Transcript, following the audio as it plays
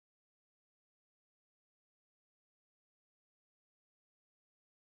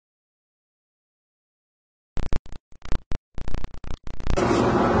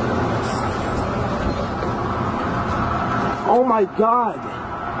my God.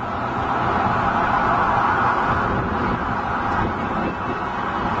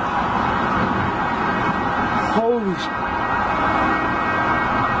 Holy shit.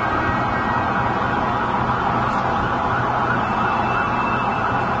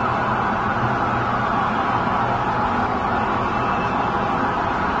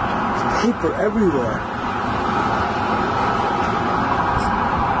 Paper everywhere.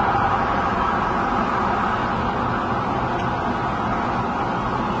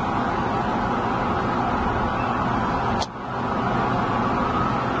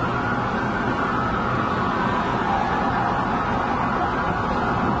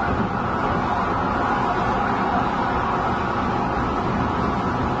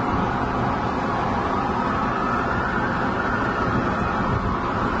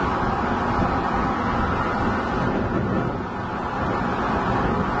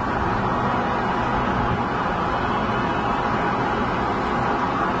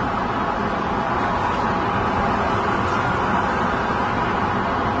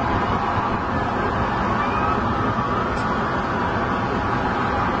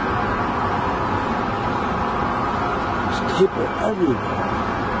 Paper everywhere.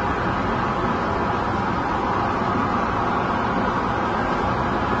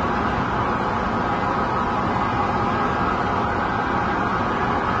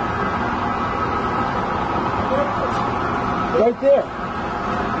 Right there.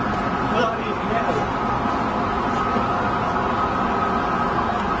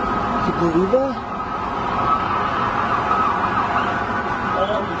 Can you believe that?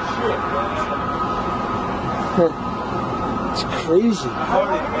 Holy shit. It's crazy. I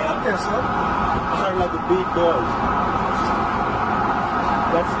heard it, man. I heard like a big noise.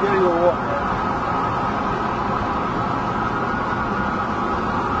 That's scary or what, man?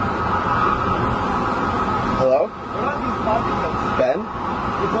 Hello? What are these particles? Ben?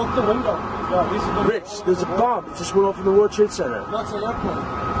 You broke the window. Yeah, this is the Rich, there's a bomb. It just went off in the World Trade Center. No, it's an airplane.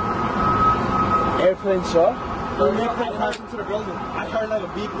 Airplane saw? The airplane crashed into the building. I heard like a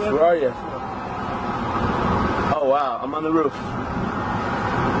big airplane. Where are you? Oh wow, I'm on the roof.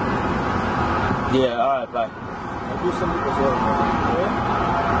 Yeah, alright, bye. I do something as well, man.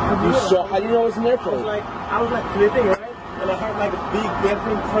 You saw, how do you know it was an airplane? I was like flipping, right? And I heard like a big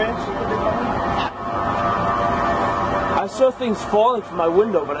airplane crash. I saw things falling from my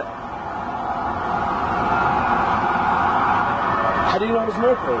window, but how do you know it was an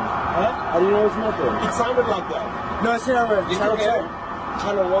airplane? Huh? How do you know it was an airplane? It sounded like that. No, I said I heard. Channel 2.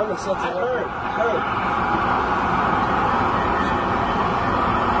 Channel 1 or something. I heard.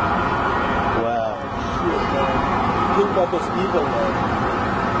 Wow. Shit, man. Think about those people, man.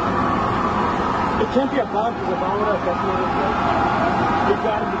 It can't be a bomb because a bomb would have detonated. You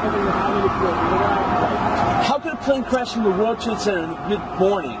got it because of how many people. How could a plane crash in the World Trade Center in the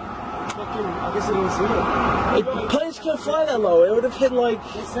mid-morning? Fucking, I guess I didn't see it. Planes can't fly that low. It would have hit like...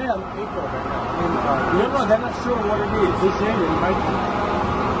 They say on paper right now. No, they're not sure what it is. They say it might be.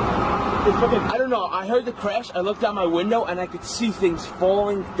 It's fucking... I don't know. I heard the crash. I looked out my window and I could see things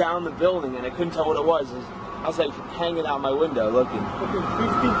falling down the building and I couldn't tell what it was. I was like hanging out my window looking. Fucking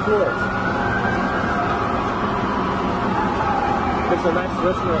 15 floors. There's a nice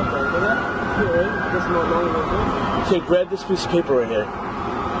restaurant there, isn't it? Yeah, there's no longer than this. Okay, grab this piece of paper right here.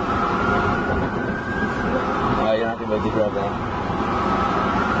 You're not going to be able to grab that.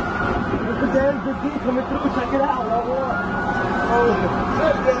 Look at that good thing coming through. Check it out. Oh,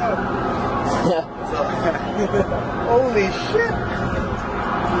 Yeah. holy shit.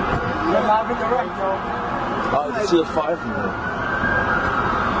 You're live in the right, bro. Oh, I can see the fire from there.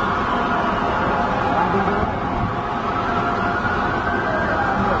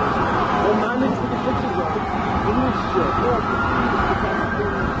 Well, man, needs to get pictures of it. Give me shit. Look.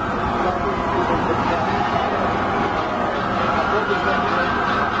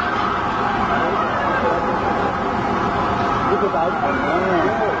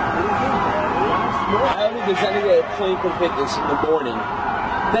 I don't think there's any way a plane could hit this in the morning.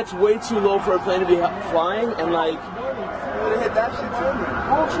 That's way too low for a plane to be flying, and like... Would have hit that shit too.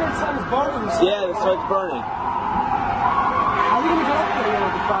 Oh shit, sun is burning. Yeah, that's why it's burning. How are you gonna get up there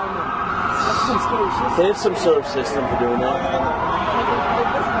with the fireman? That's some scary shit. They have some sort of system for doing that.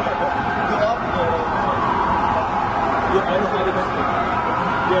 Get up there. Yeah, I know how to get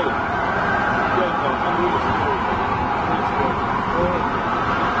there. I'm really sorry.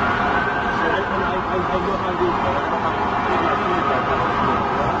 I know how to do it.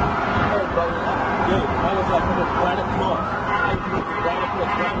 I was like right across.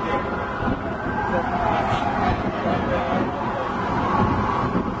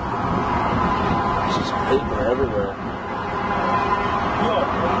 There's just paper everywhere.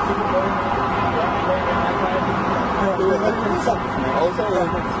 Also,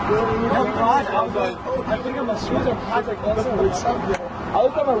 I think on my shoes are project also with something. I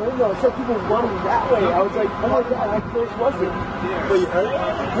looked out my window and saw people running that way. I was like, oh my god, how close was it? But you heard it?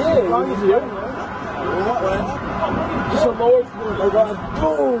 Yeah, you hear it? What? Just a lower floor, like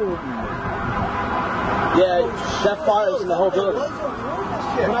boom! Yeah, that fire was in the whole building.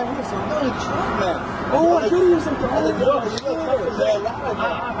 When I hear something, man. Oh, I did hear something. I heard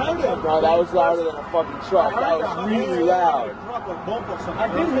it. No, that was louder than a fucking truck. That was really loud. I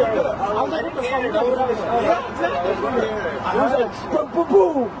did hear it. I was like, what the fuck is that? It was like boom, boom,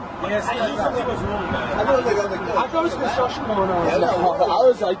 boom. Yes, I knew something was wrong, man. I thought it was construction going on. I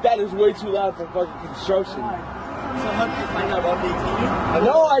was like, that is way too loud for fucking construction. So how did you find out about the TV?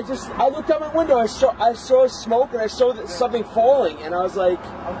 No, I looked out my window. I saw smoke and I saw something falling, and I was like,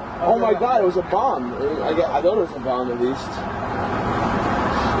 oh my god, it was a bomb. I thought it was a bomb at least.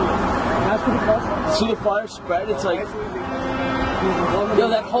 See the fire spread? It's like, yo,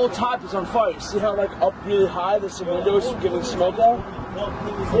 that whole top is on fire. You see how like up really high there's some windows giving smoke out?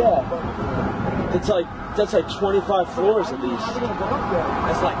 Yeah. That's like 25 floors at least.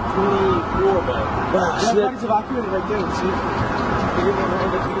 That's like 24, man. Wow, see that? Everybody's evacuated right there. See?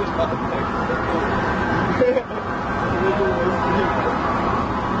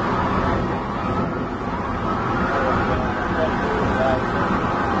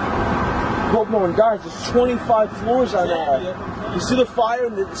 Hope no one dies. There's 25 floors on that. You see the fire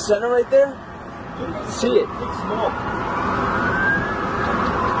in the center right there? You can see it.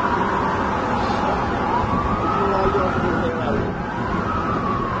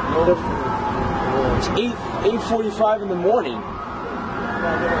 It's 8:45 in the morning.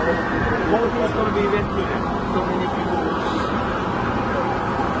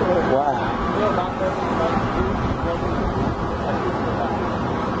 Wow.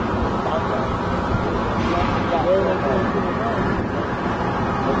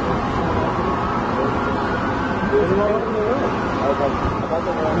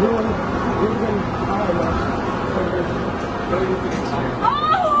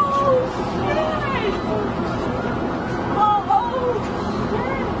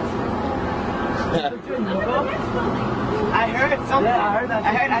 I heard something. Yeah, I heard that.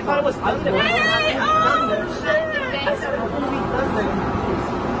 I thought it was thunder.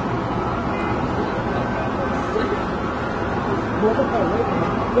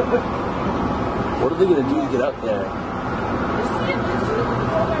 What are they gonna do to get up there?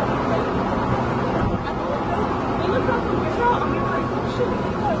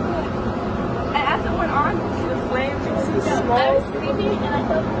 And as it went on, you see the flames, you see the smoke. I was sleeping and I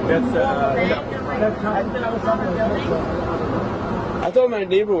felt I thought my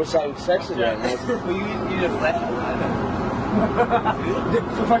neighbor was having sex again. Well, you need a flashlight.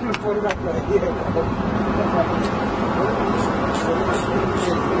 If I can afford it back right here.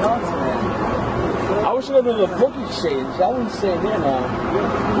 I wish I could go to the book exchange. That one's staying here now.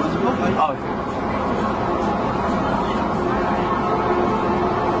 Oh,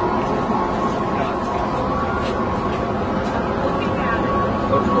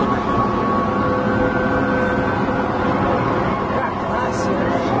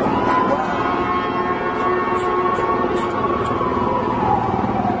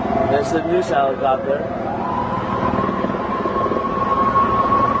 There's the news helicopter.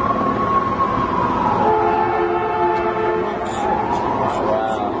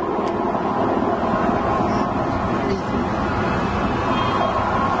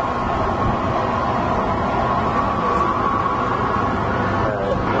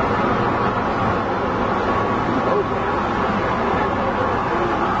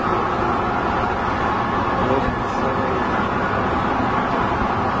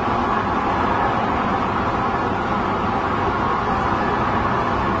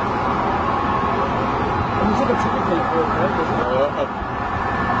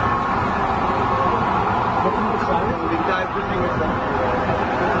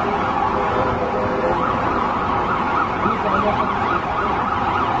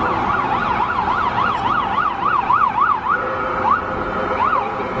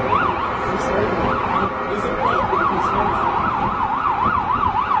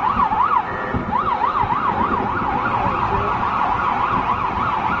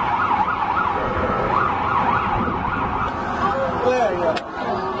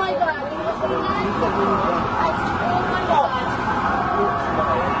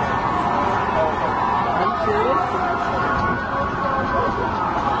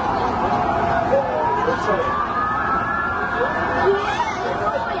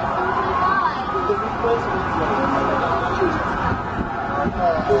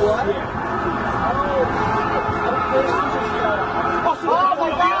 What?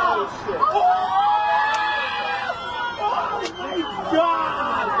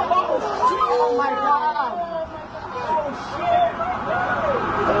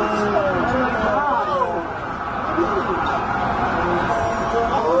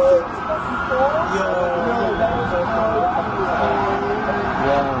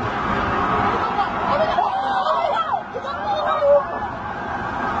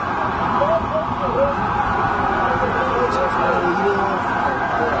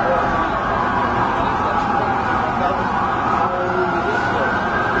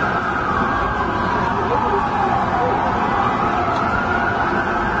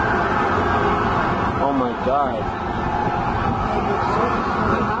 god.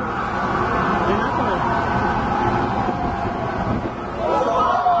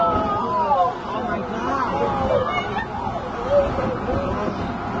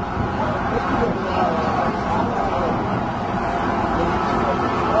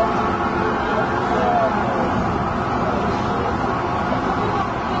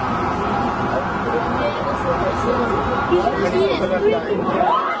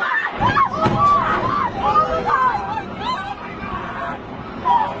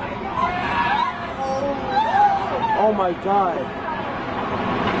 Oh my god.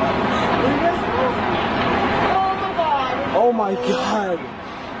 Oh my god.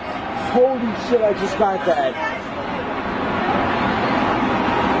 Holy shit, I just got that.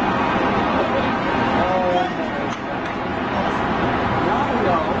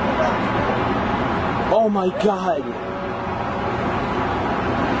 Oh my god.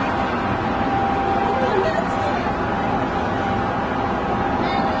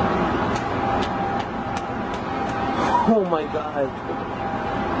 Oh my god.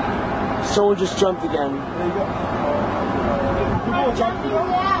 Someone just jumped again.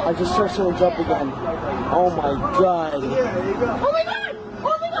 I just saw someone jump again. Oh my god. Oh my god!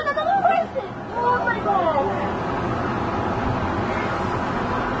 Oh my god! Another person! Oh my god!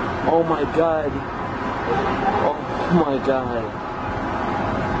 Oh my god. Oh my god.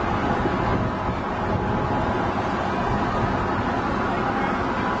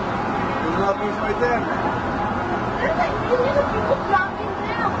 There's nothing right there, man. There's like millions of people dropping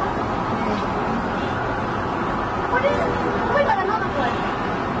down. What is it? Oh my god, another one.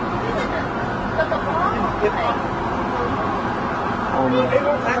 This is the bomb. Oh my It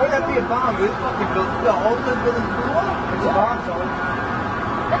won't that be a bomb. This fucking building, the whole building blew up. It's a bomb, son.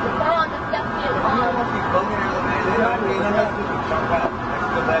 That's a bomb. That's definitely a You bomb. must be building out of the man. They don't need nothing to jump out. Next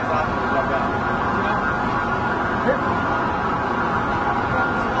to the back off and jump out.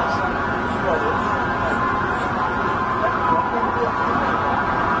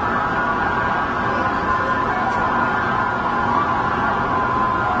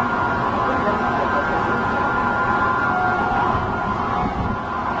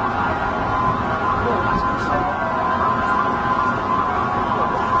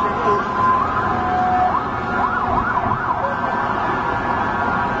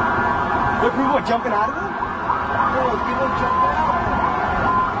 Look, people are jumping out of them? No, people are jumping out.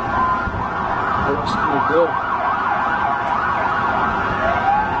 That looks pretty good.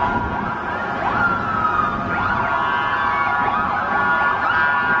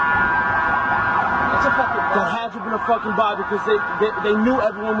 That's a fucking. That had to have been a fucking buy because they knew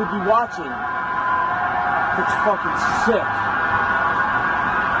everyone would be watching. That's fucking sick.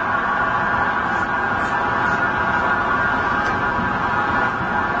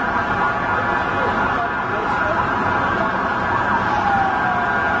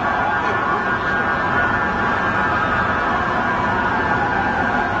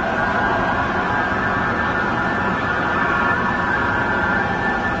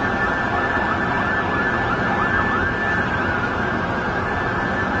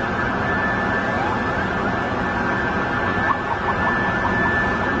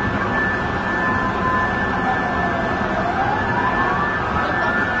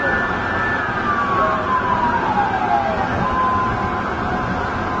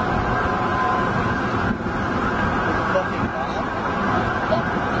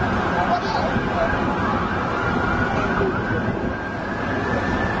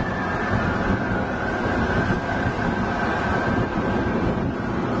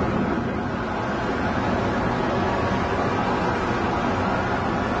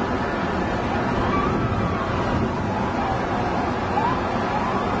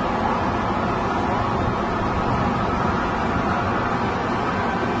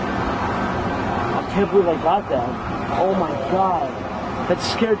 I can't believe I got that. Oh my god. That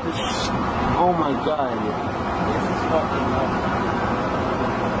scared the oh my god. This is fucking nuts.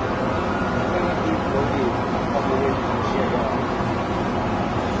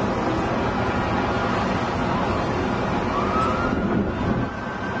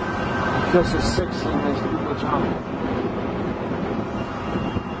 I feel so sick seeing these people jump.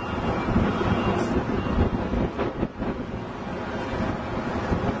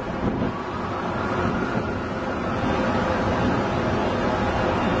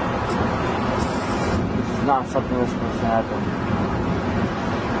 Not something that's supposed to happen.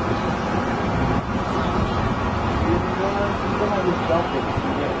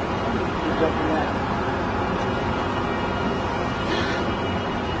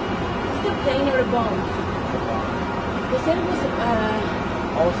 It's the plane or a bomb. They said it was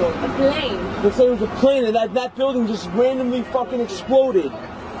Also, A plane. They say it was a plane, and that building just randomly fucking exploded.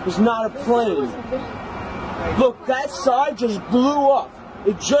 It was not a plane. Look, that side just blew up.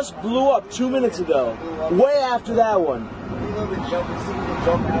 It just blew up 2 minutes ago. Way after that one.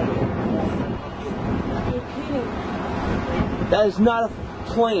 That is not a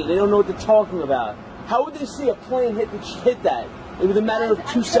plane. They don't know what they're talking about. How would they see a plane hit that? It was a matter of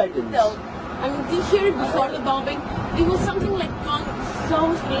 2 seconds. I mean, did you hear it before the bombing? It was something like going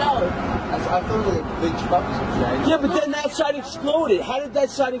so slow. I thought it was like a big truck or something. Yeah, but then that side exploded. How did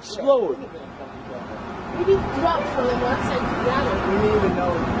that side explode? Maybe it dropped from the one side to the other. We didn't even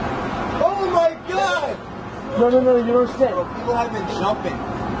know. Oh my God! No, you don't understand. People have been jumping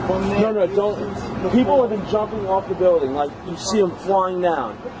from there. No, don't. People have been jumping off the building. Like, you see them flying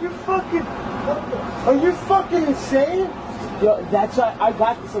down. Are you fucking insane? Yo, that side, I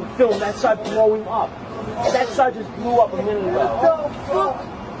got this on film. That side blowing up. That side just blew up a minute ago. What the fuck?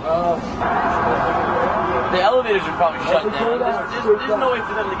 The elevators are probably shut down. There's no way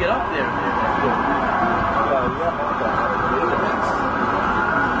for them to get up there.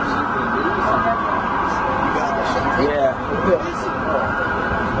 Yeah.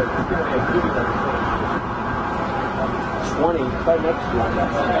 20, right next to it.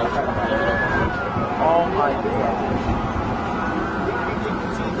 Oh my God.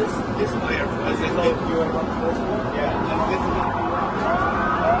 This layer, as if you were on the first one? Yeah, and this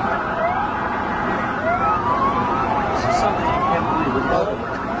This is something you can't believe.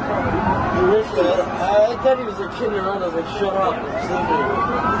 is I thought he was like kidding around. I was like, shut up.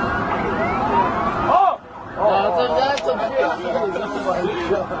 That's a fish.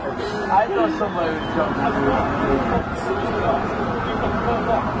 I thought somebody was jumping.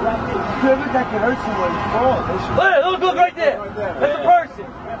 Whoever that can hurt someone fall. Look right there. That's a person.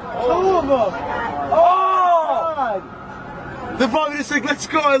 2 of them. Oh! They're probably just like, let's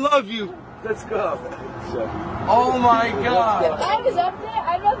go, I love you. Let's go. Oh my God. If I was up there,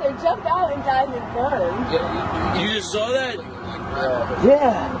 I'd rather jump out and die than burn. You just saw that?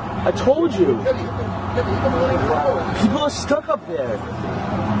 Yeah, I told you. People are stuck up there.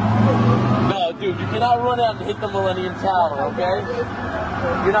 No, dude, you cannot run out and hit the Millennium Tower, okay?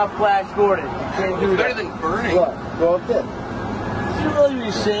 You're not Flash Gordon. You can't do that. Better than burning. What? Go up there. Is it really what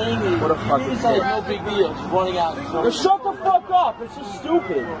you're saying? What a fucking It's like no big deal, just running out. But shut the fuck up. It's just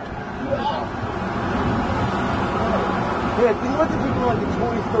stupid. Yeah, think about the people on the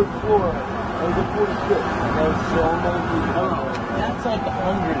 23rd floor and the 45th. There's so many people. That's like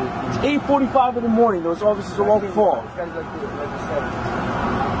 100. It's 8:45 in the morning. Those offices are all full.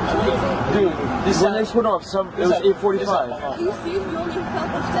 Dude, this When they put off, it was 8:45. You see, if you only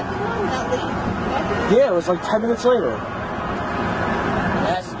felt the second one that late. Yeah, it was like 10 minutes later. It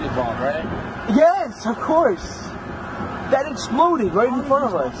has to be a bomb, right? Yes, of course. That exploded right in front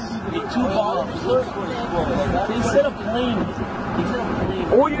of us. Two bombs. They said a plane.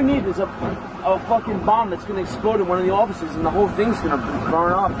 All you need is a fucking bomb that's going to explode in one of the offices and the whole thing's going to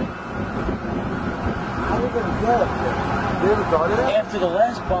burn up. How are we going to get up there? They ever thought of that? After the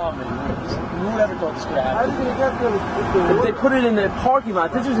last bombing, who would ever thought this could How are happen? they going to get there? If they put it in the parking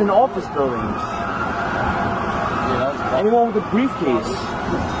lot, this is in office buildings. Yeah, that was Anyone with a briefcase.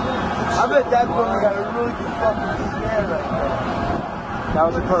 I bet that building got a really good fucking scare right there. That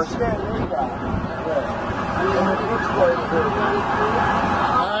was a person. Scare they got. Yeah. And it looks quite good.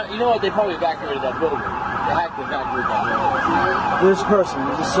 you know what? They probably evacuated that building. They had to evacuate that building. This person,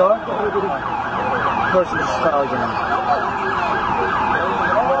 you just saw it? The person just fell again.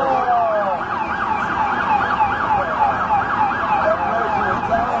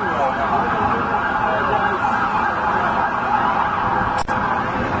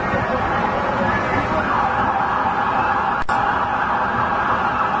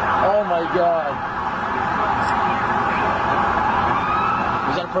 God.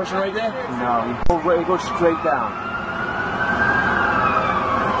 Is that a person right there? No, he goes straight down.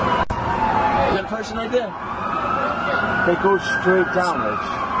 Is that a person right there? They go straight down, Rich.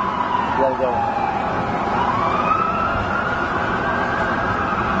 You gotta go.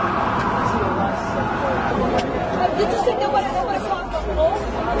 Did you think that when I saw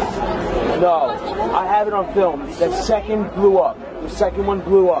the No, I have it on film. The second blew up. The second one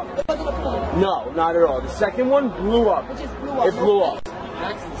blew up. No, not at all. The second one blew up. It blew up.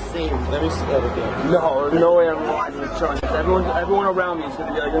 That's insane. Let me see that again. No way I'm watching it. Everyone around me is going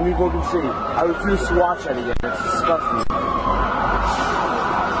to be like, let me go and see. I refuse to watch that again. It's disgusting.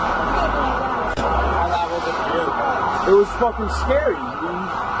 It was fucking scary.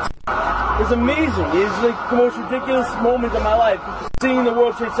 It was amazing. It was like the most ridiculous moment of my life. Seeing the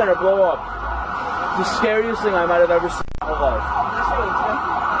World Trade Center blow up. The scariest thing I might have ever seen in my life.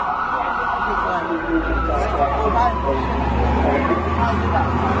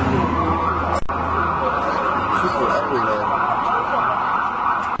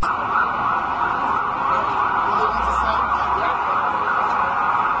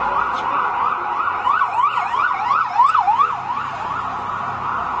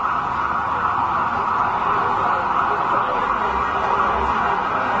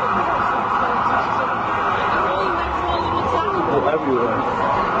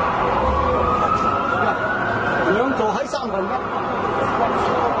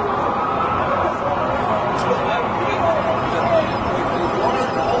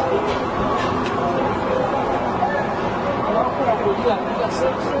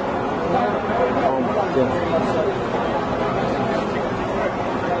 Oh my goodness.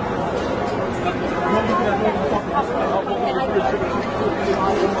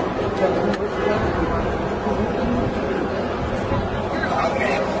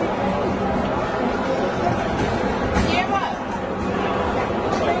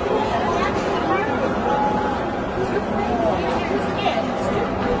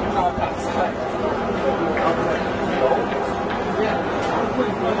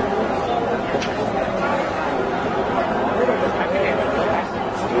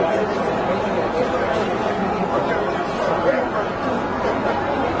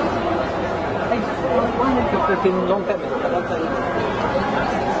 Long time.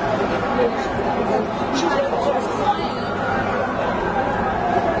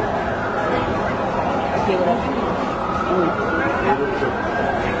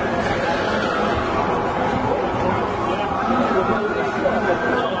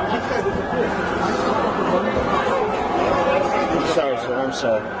 I'm sorry, sir. I'm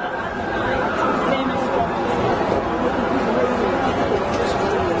sorry.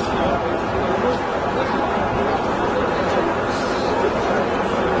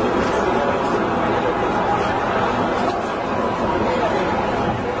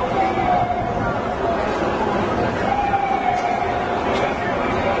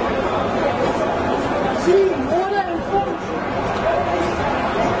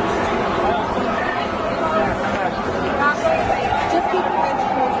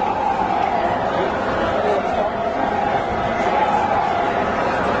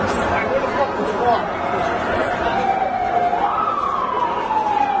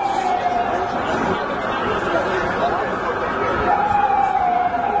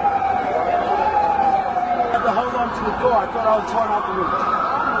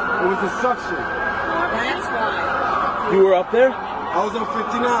 It was a suction. That's why. You were up there? I was on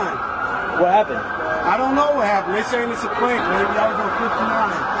 59. What happened? I don't know what happened. They're saying it's a prank, baby. I was on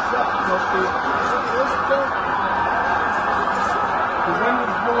 59. The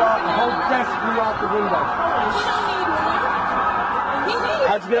windows blew out. The whole desk blew out the window.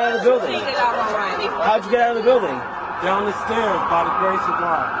 How'd you get out of the building? How'd you get out of the building? Down the stairs by the grace of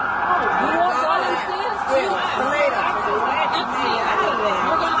God. You walked down the stairs too?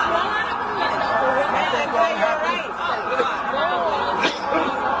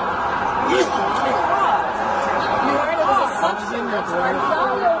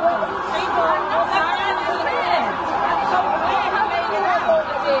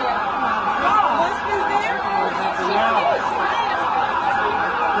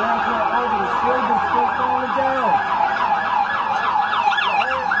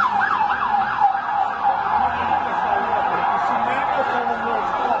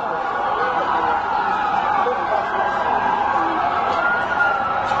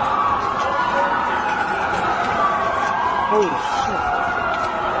 Holy shit.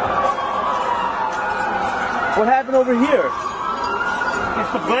 What happened over here?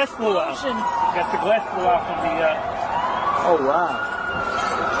 It's the glass blew out. Got the glass blew out from the... Oh, wow.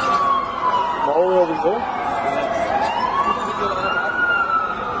 All the way over here?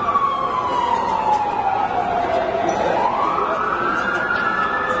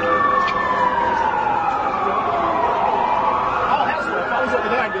 Oh, hell no. If I was over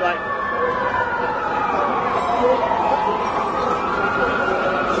there, I'd be like...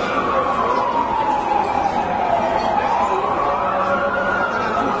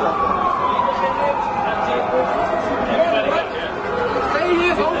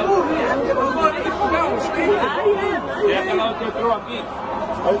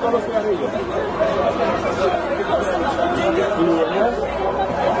 Ahorita los cigarrillos.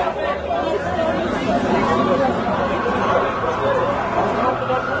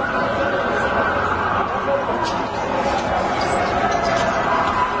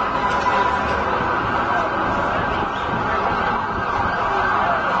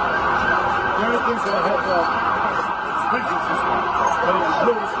 Everything's gonna help out.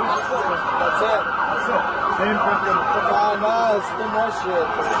 That's it. That's it. Nah, it's too much shit.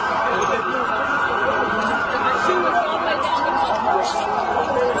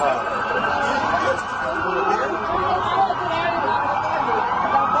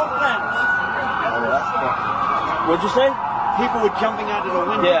 What'd you say? People were jumping out of the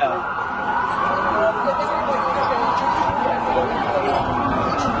window. Yeah.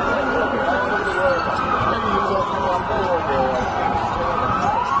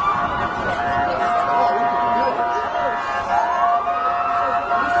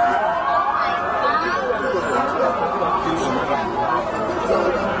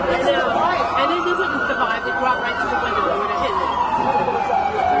 And then they wouldn't survive. They dropped right through the window. They would have hit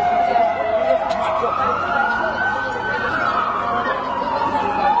it.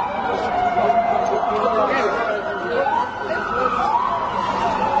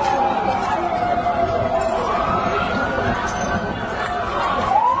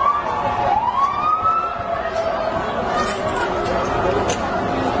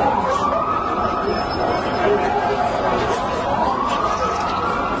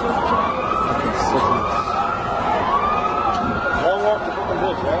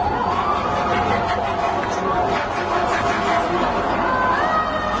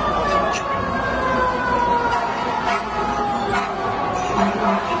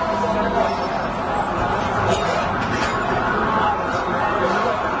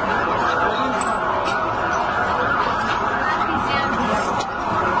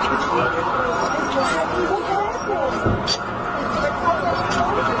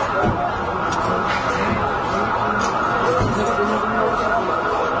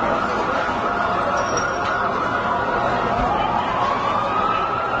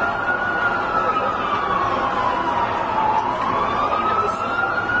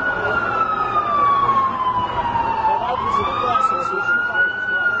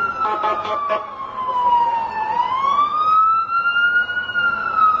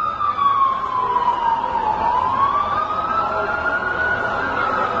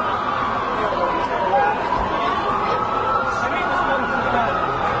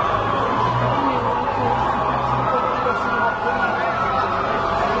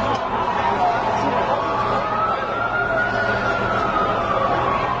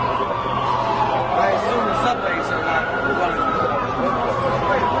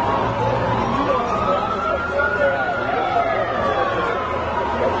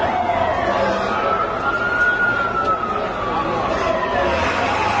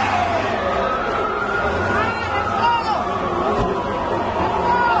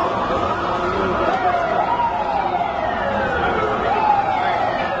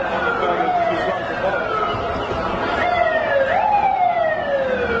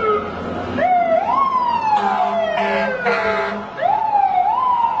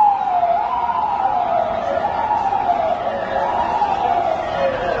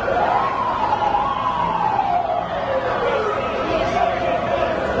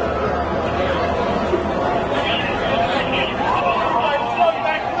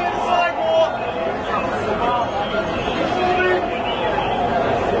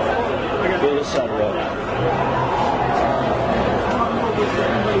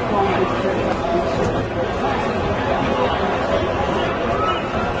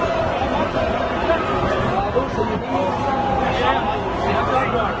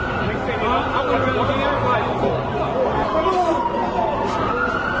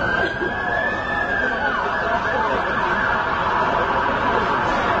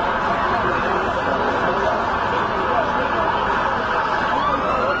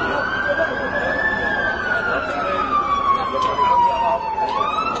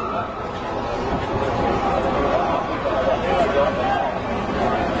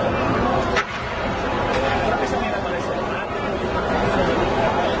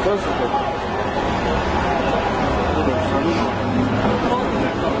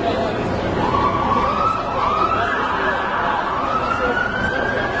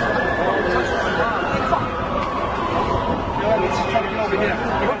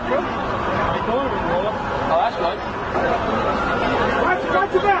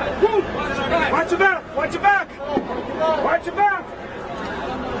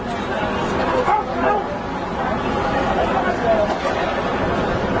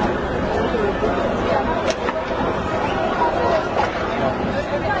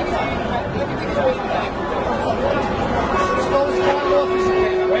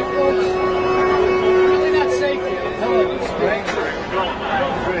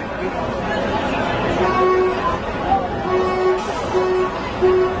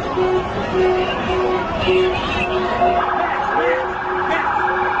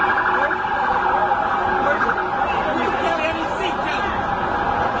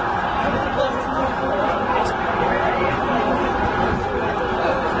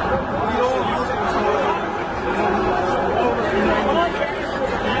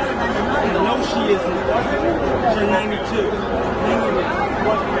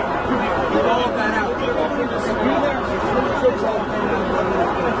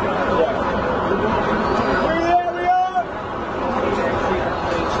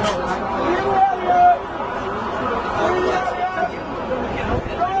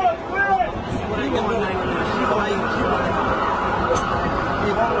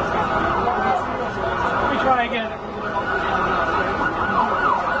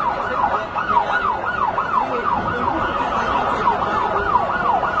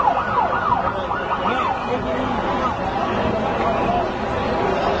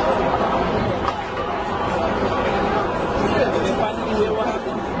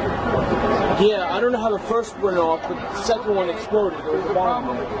 Yeah, I don't know how the first went off, but the second one exploded. There was a bomb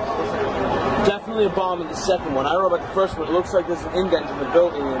in it. Definitely a bomb in the second one. I don't know about the first one. It looks like there's an indent in the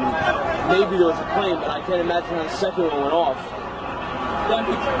building, and maybe there was a plane, but I can't imagine how the second one went off.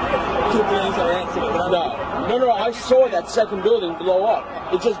 Two planes are accident. No, I saw that second building blow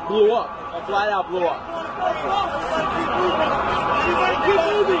up. It just blew up. Flat out blew up. Keep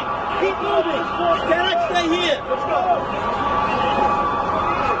moving! Keep moving! Cannot stay here! Let's go!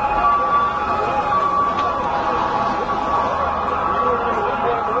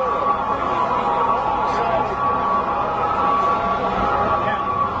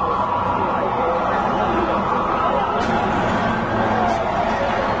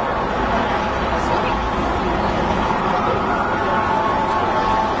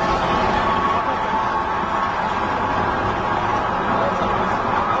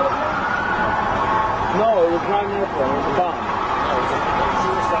 No, it was right near it. It was a bomb.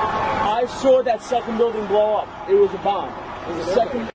 saw that second building blow up. It was a bomb. It was the second.